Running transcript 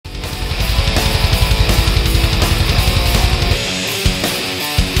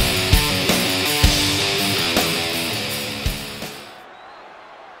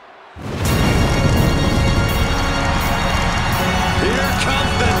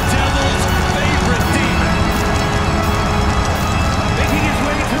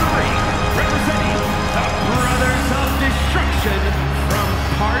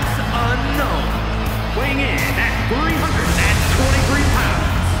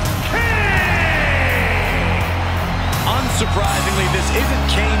Unsurprisingly, this isn't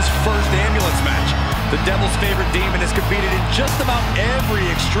Kane's first ambulance match. The Devil's favorite demon has competed in just about every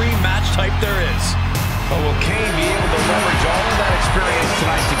extreme match type there is. But will Kane be able to leverage all of that experience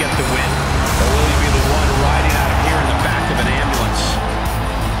tonight to get the win? Or will he be the one riding out of here in the back of an ambulance?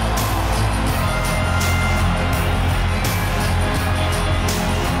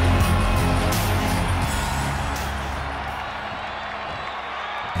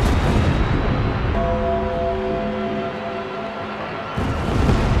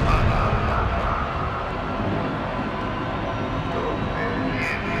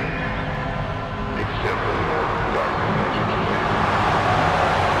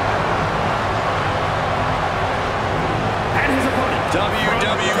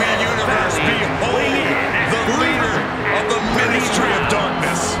 WWE Universe, behold the leader of the Ministry of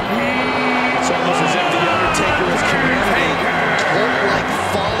Darkness. It's almost as if the Undertaker is commanding cult-like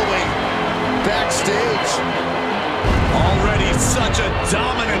following backstage. Already such a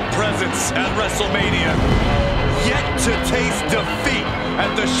dominant presence at WrestleMania. Yet to taste defeat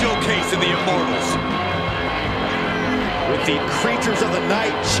at the Showcase in the Immortals. With the creatures of the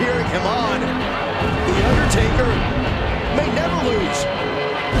night cheering him on, the Undertaker may never lose.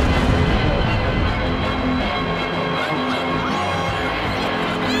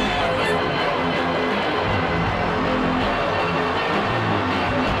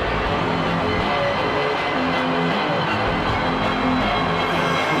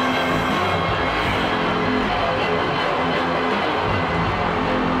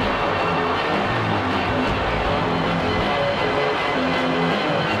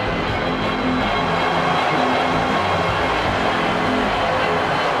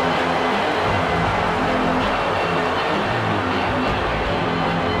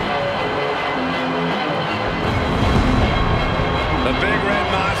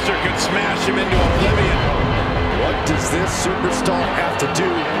 Smash him into oblivion. What does this superstar have to do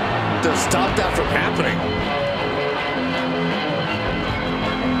to stop that from happening?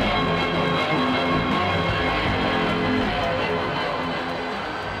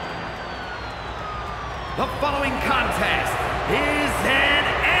 The following contest is an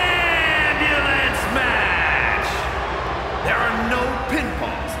ambulance match. There are no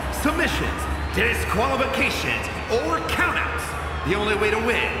pinfalls, submissions, disqualifications, or countouts. The only way to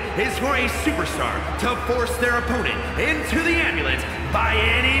win is for a superstar to force their opponent into the ambulance by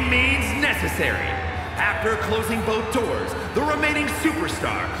any means necessary. After closing both doors, the remaining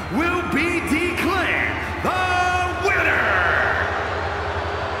superstar will be declared the winner.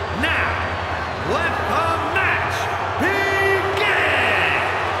 Now, let the match begin!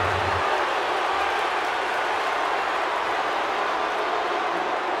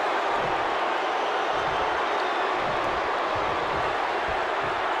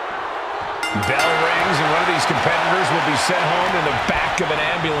 Bell rings, and one of these competitors will be sent home in the back of an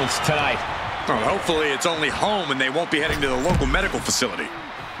ambulance tonight. Well, hopefully it's only home and they won't be heading to the local medical facility.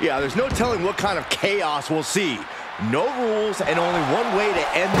 Yeah, there's no telling what kind of chaos we'll see. No rules and only one way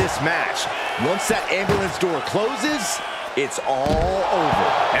to end this match. Once that ambulance door closes, it's all over.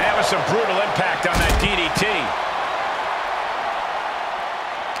 And that was some brutal impact on that DDT.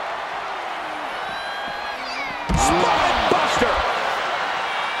 Spine buster!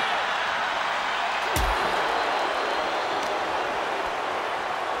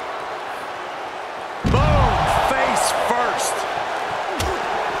 Boom! Face first.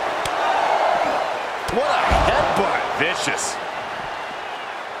 What a headbutt! Vicious.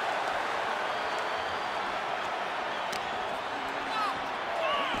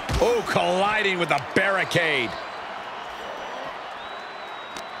 Oh, colliding with a barricade.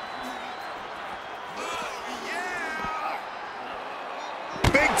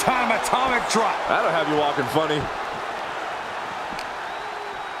 Big time atomic drop. That'll have you walking funny.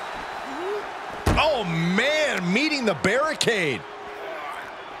 Oh, man, meeting the barricade.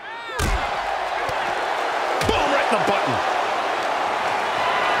 Boom, right in the button.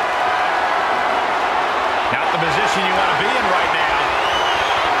 Not the position you want to be in right now.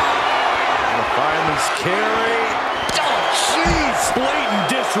 The fireman's carry. Oh, jeez! Blatant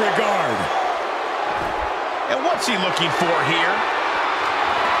disregard. And what's he looking for here?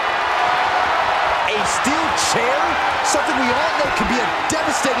 A steel chair? Something we all know can be a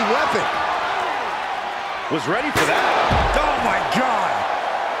devastating weapon. Was ready for that. Oh, my God.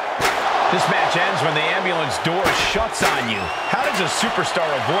 This match ends when the ambulance door shuts on you. How does a superstar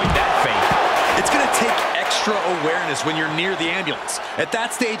avoid that fate? It's going to take extra awareness when you're near the ambulance. At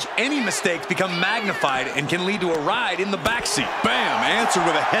that stage, any mistakes become magnified and can lead to a ride in the backseat. Bam! Answered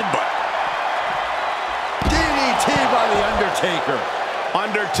with a headbutt. DDT by the Undertaker.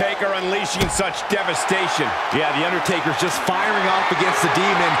 Undertaker unleashing such devastation. Yeah, the Undertaker's just firing off against the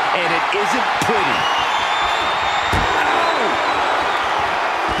Demon, and it isn't pretty. Ow!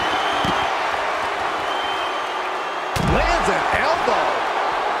 Lands an elbow.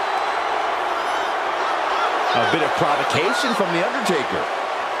 A bit of provocation from the Undertaker.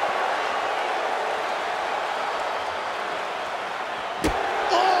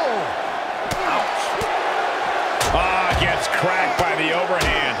 Gets cracked by the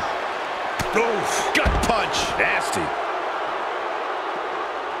overhand. Oof, gut punch. Nasty.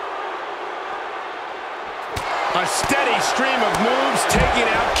 A steady stream of moves taking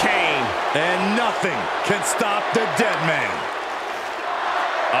out Kane. And nothing can stop the dead man.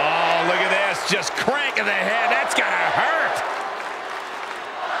 Oh, look at this. Just cranking the head. That's gotta hurt.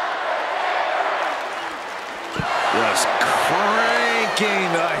 Just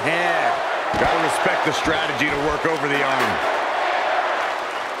cranking the head. Gotta respect the strategy to work over the arm.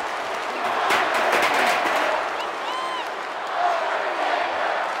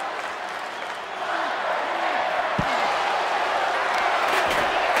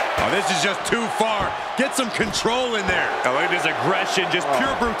 Oh, this is just too far. Get some control in there. Oh, look at his aggression, just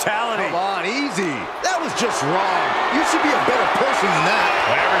pure brutality. Come on, easy. That was just wrong. You should be a better person than that.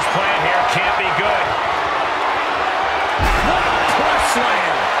 Whatever's playing here can't be good. What a press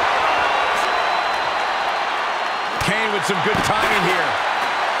slam. Kane with some good timing here.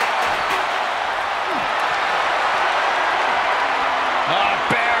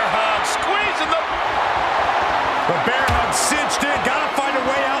 Bear hug, squeezing the bear hug cinched in. Gotta find a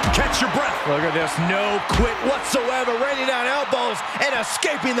way out and catch your breath. Look at this, no quit whatsoever, raining down elbows and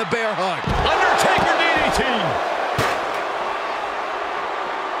escaping the bear hug. Undertaker DDT.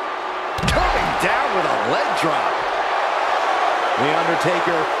 Coming down with a leg drop. The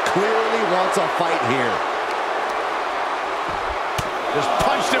Undertaker clearly wants a fight here. Just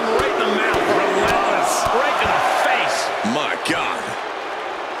punched him right in the mouth. Relentless. Right in the face. My God.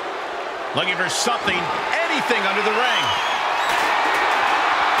 Looking for something, anything under the ring.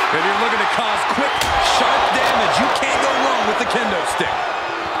 If you're looking to cause quick, sharp damage, you can't go wrong with the kendo stick.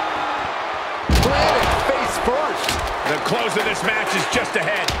 Planted face first. The close of this match is just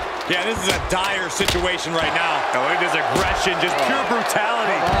ahead. Yeah, this is a dire situation right now. Oh, look at his aggression, just pure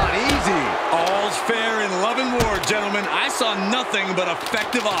brutality. Come on, easy. All's fair in love and war, gentlemen. I saw nothing but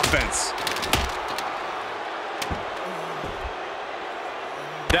effective offense.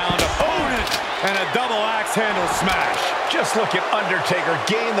 Down to opponent and a double axe handle smash. Just look at Undertaker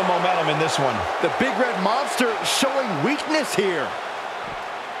gain the momentum in this one. The Big Red Monster showing weakness here.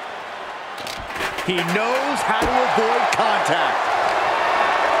 He knows how to avoid contact.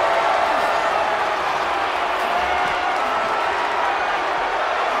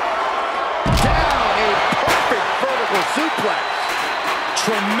 Suplex.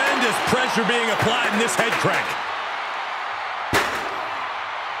 Tremendous pressure being applied in this head crank.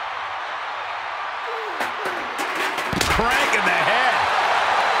 Crank in the head.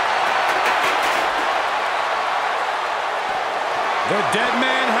 The dead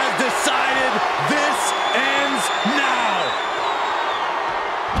man has decided this ends now.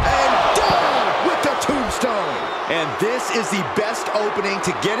 And down with the tombstone. And this is the best opening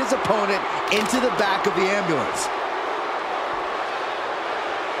to get his opponent into the back of the ambulance.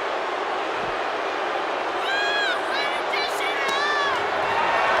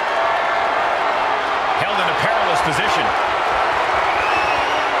 Position.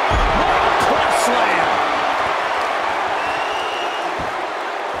 Press slam.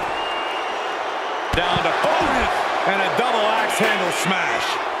 Down to opponent and a double axe handle smash.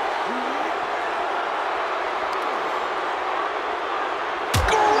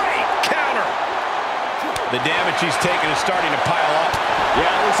 Great counter. The damage he's taken is starting to pile up. Yeah,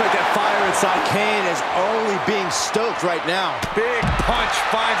 it looks like that fire inside Kane is only being stoked right now. Big punch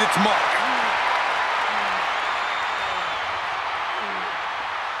finds its mark.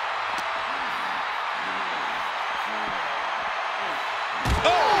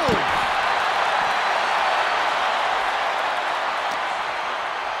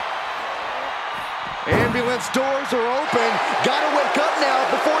 Ambulance doors are open. Gotta wake up now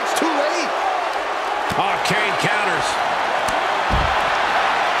before it's too late. Oh, Kane counters.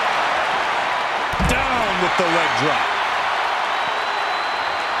 Down with the leg drop.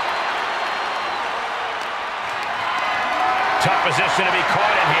 Tough position to be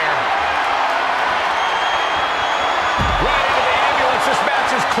caught in here. Right into the ambulance. This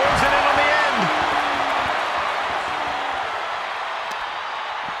match is closing in on the end.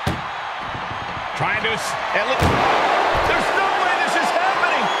 Trying to... There's no way this is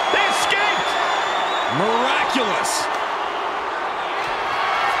happening. They escaped. Miraculous.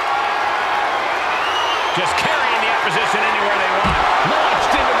 Just carrying the opposition anywhere they want.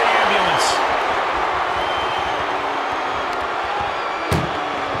 Launched into the ambulance.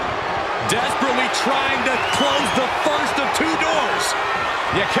 Desperately trying to close the first of two doors.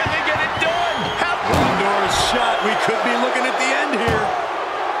 Yeah, can they get it done? One door is shut. We could be looking at the end here.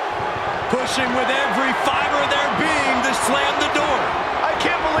 Pushing with every fiber of their being to slam the door. I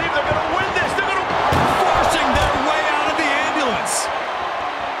can't believe they're going to win this. They're going to... Forcing their way out of the ambulance.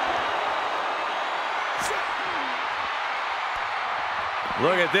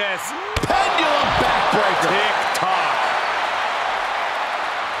 Look at this. Pendulum backbreaker. Tick-tock.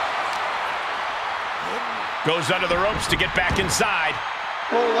 Goes under the ropes to get back inside.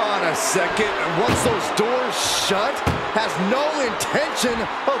 Hold on a second. Once those doors shut, has no intention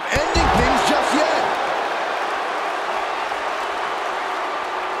of ending things just yet.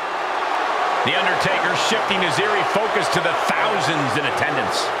 The Undertaker shifting his eerie focus to the thousands in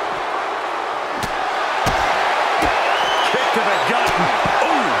attendance. Kick to the gut.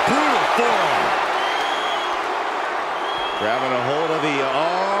 Ooh, brutal forearm. Grabbing a hold of the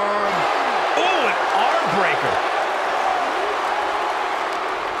arm. Ooh, an arm breaker.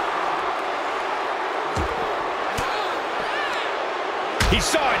 He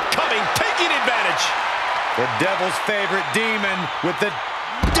saw it coming, taking advantage. The Devil's favorite demon with the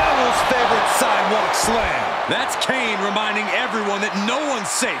Devil's favorite sidewalk slam. That's Kane reminding everyone that no one's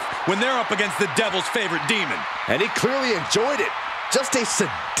safe when they're up against the Devil's favorite demon. And he clearly enjoyed it. Just a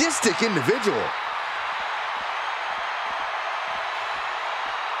sadistic individual.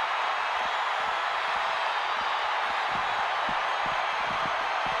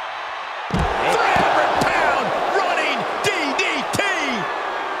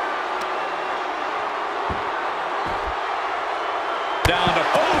 Down to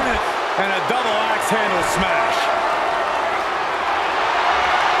opponent and a double axe handle smash.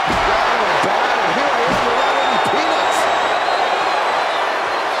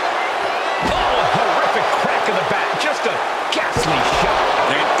 Oh, a horrific crack in the back. Just a ghastly shot.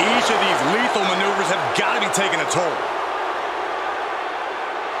 And each of these lethal maneuvers have got to be taking a toll.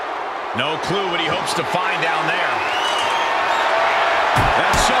 No clue what he hopes to find down there.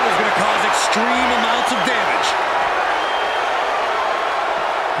 That shot is going to cause extreme amounts of damage.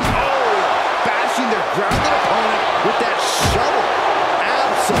 Their grounded opponent with that shovel.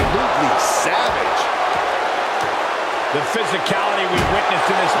 Absolutely savage. The physicality we witnessed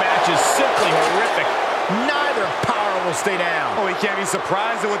in this match is simply horrific. Neither power will stay down. Oh, we can't be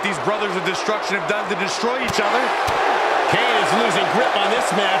surprised at what these brothers of destruction have done to destroy each other. Kane is losing grip on this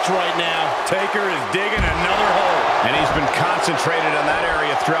match right now. Taker is digging another hole. And he's been concentrated on that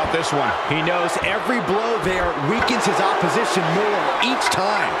area throughout this one. He knows every blow there weakens his opposition more each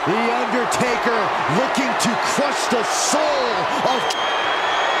time. The Undertaker looking to crush the soul of...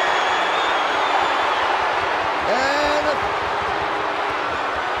 And...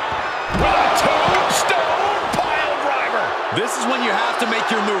 With a tombstone pile driver. This is when you have to make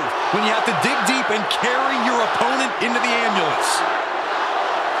your move. When you have to dig deep and carry your opponent into the ambulance.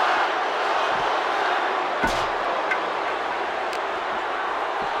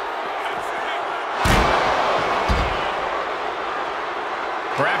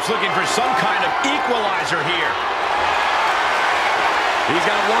 Perhaps looking for some kind of equalizer here. He's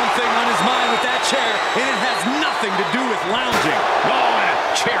got one thing on his mind with that chair, and it has nothing to do with lounging. Oh, and a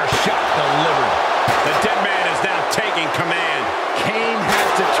chair shot delivered. The dead man is now taking command. Kane has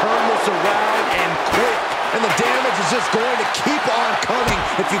to turn this around and quick. And the damage is just going to keep on coming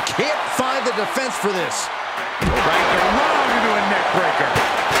if you can't find the defense for this. Right around into a neck breaker.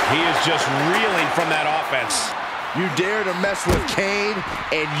 He is just reeling from that offense. You dare to mess with Kane,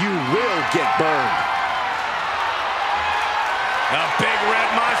 and you will get burned. The big red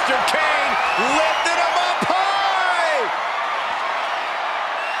monster Kane lifted him up high!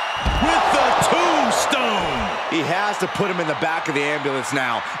 With the tombstone. He has to put him in the back of the ambulance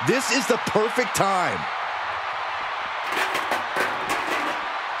now. This is the perfect time.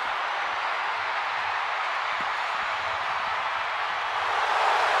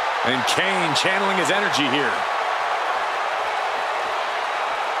 And Kane channeling his energy here.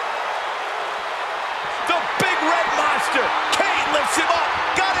 The big red monster. Kane lifts him up.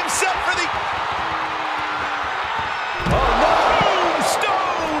 Got himself for the... Oh, no!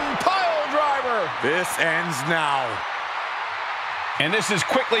 Tombstone pile driver. This ends now. And this has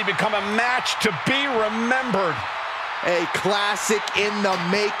quickly become a match to be remembered. A classic in the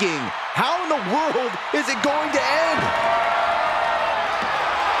making. How in the world is it going to end?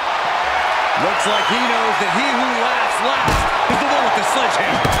 Looks like he knows that he who laughs last is the one with the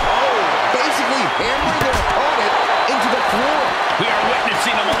sledgehammer. Oh, basically hammering their opponent into the floor. We are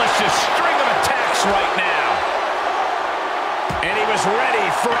witnessing a malicious string of attacks ropes right now. And he was ready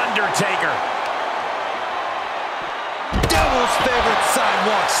for Undertaker. Devil's favorite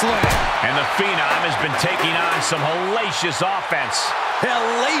sidewalk slam. And the Phenom has been taking on some hellacious offense.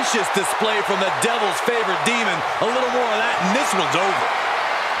 Hellacious display from the Devil's favorite demon. A little more of that and this one's over.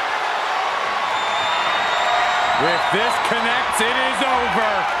 If this connects, it is over.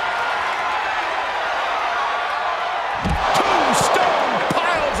 Tombstone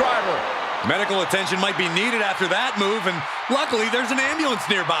pile driver. Medical attention might be needed after that move, and luckily there's an ambulance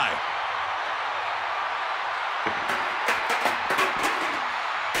nearby.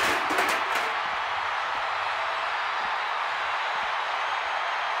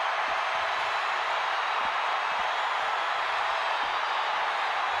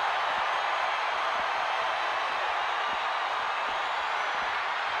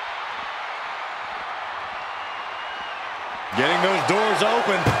 Getting those doors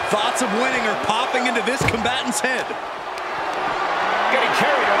open, thoughts of winning are popping into this combatant's head. Getting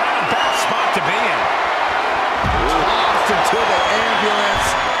carried around, bad spot to be in. Tossed into the ambulance.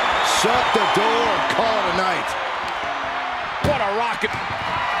 Shut the door and call it a night. What a rocket.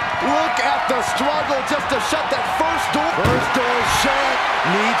 Look at the struggle just to shut that first door. First door shut.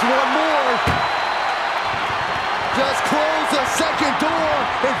 Needs one more. Just close the second door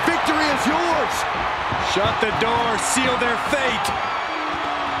and victory is yours. Shut the door, seal their fate.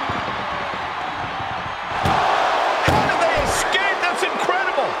 How did they escape? That's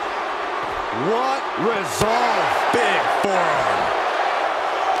incredible. What resolve. Big forearm.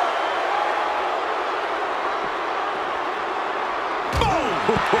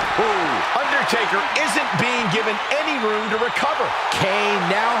 Boom! Undertaker isn't being given any room to recover. Kane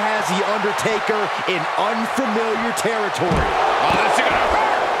now has the Undertaker in unfamiliar territory. Oh, this is gonna hurt.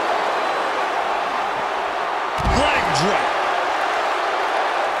 Leg drop.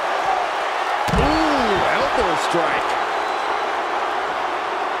 Ooh, elbow strike.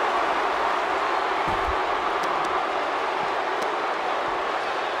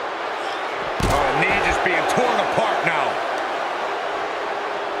 Oh, knee just being torn apart now.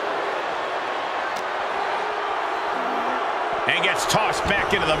 And gets tossed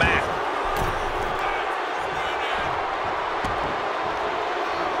back into the mat.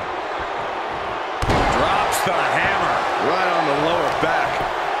 Drops the hammer. Right on the lower back.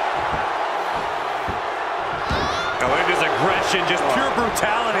 Oh, look at his aggression, just pure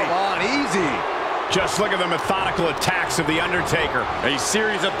brutality. Come on, easy. Just look at the methodical attacks of The Undertaker. A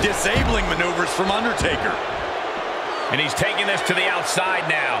series of disabling maneuvers from Undertaker. And he's taking this to the outside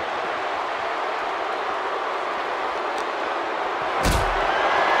now.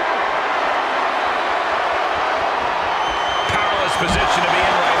 Powerless position to be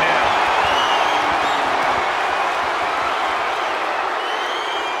in right now.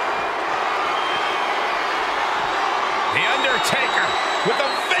 The Undertaker with a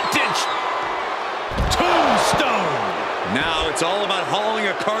vintage tombstone. Now it's all about hauling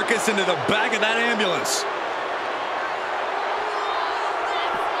a carcass into the back of that ambulance.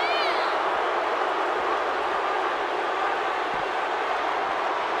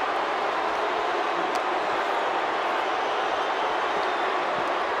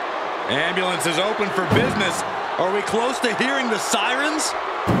 Ambulance is open for business. Are we close to hearing the sirens?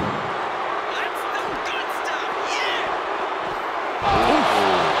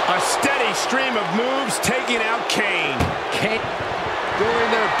 A steady stream of moves taking out Kane. Kane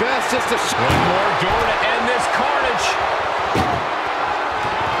doing their best just to One more door to end this carnage.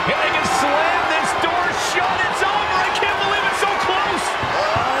 And they can slam this door shut. It's over. I can't believe it's so close.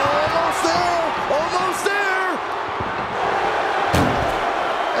 almost there. Almost there.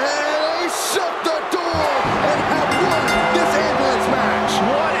 And they shut the door and have won this ambulance match.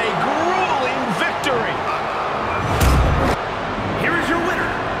 What a grueling victory. Here is your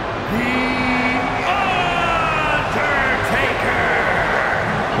winner, The Undertaker.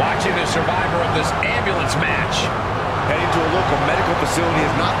 Watching the survivor of this ambulance match. Heading to a local medical facility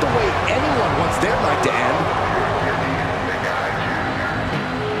is not the way anyone wants their night to end.